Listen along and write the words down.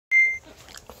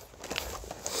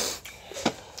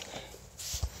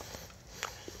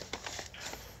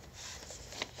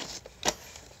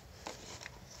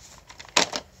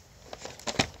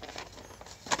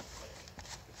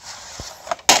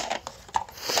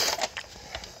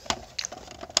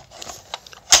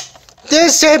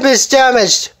This tape is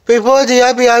damaged before the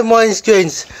FBI warning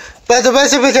screens, but the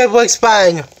rest of the tape works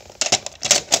fine.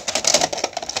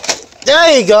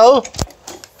 There you go.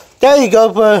 There you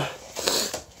go, bro.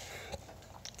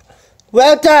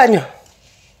 Well done.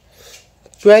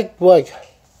 Great work.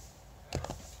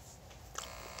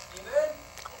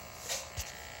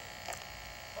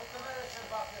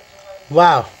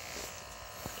 Wow.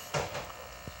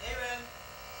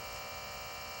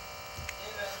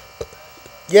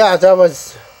 Yeah, that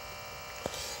was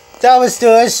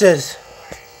delicious.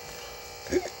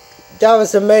 That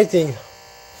was amazing.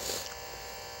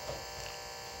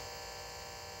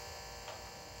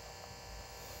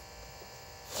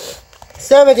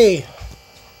 $70.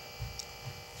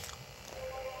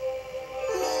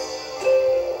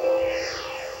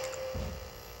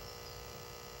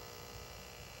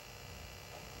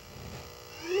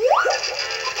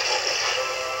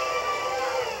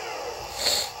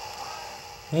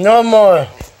 No more.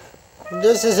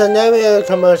 This is a narrator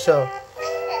commercial.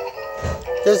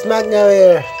 This meant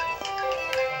narrator.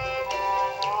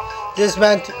 This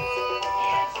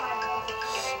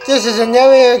is a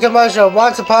narrator commercial.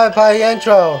 Once Upon a Party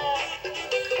intro.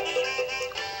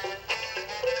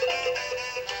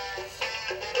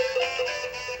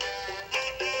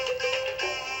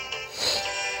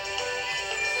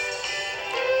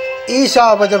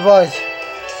 Esau with the voice.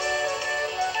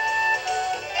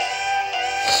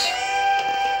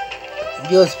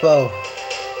 Useful.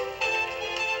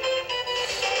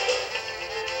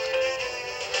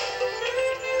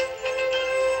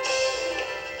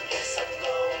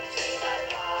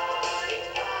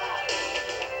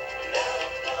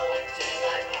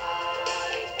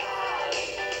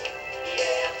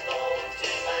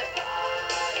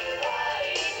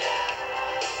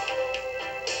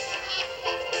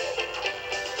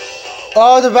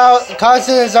 All the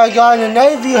consonants are gone, and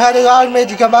none of you had allowed me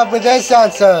to come up with this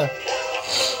answer.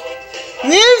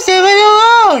 Leave me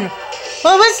alone!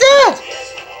 What was that?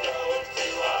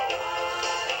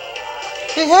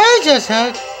 His head just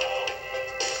hurt.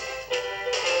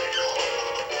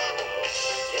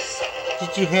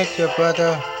 Did you hit your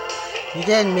brother? You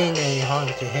didn't mean any harm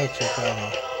to hit your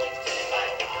brother.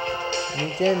 You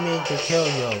didn't mean to kill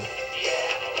you.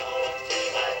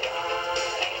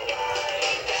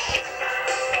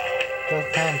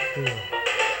 What can't do?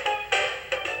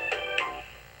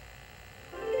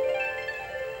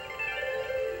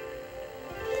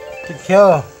 To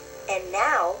kill. And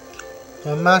now,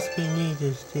 there must be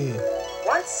needed too.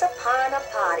 Once upon a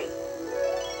potty.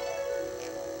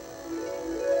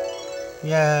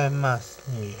 Yeah, it must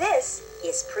need. This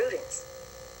is Prudence.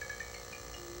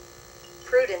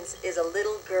 Prudence is a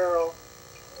little girl.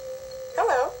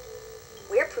 Hello,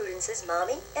 we're Prudence's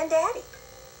mommy and daddy.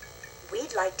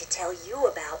 We'd like to tell you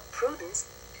about Prudence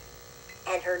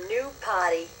and her new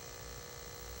potty.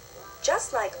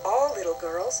 Just like all little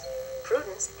girls,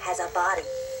 Prudence has a body.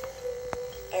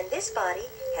 And this body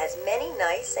has many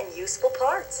nice and useful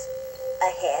parts.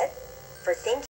 A head for thinking.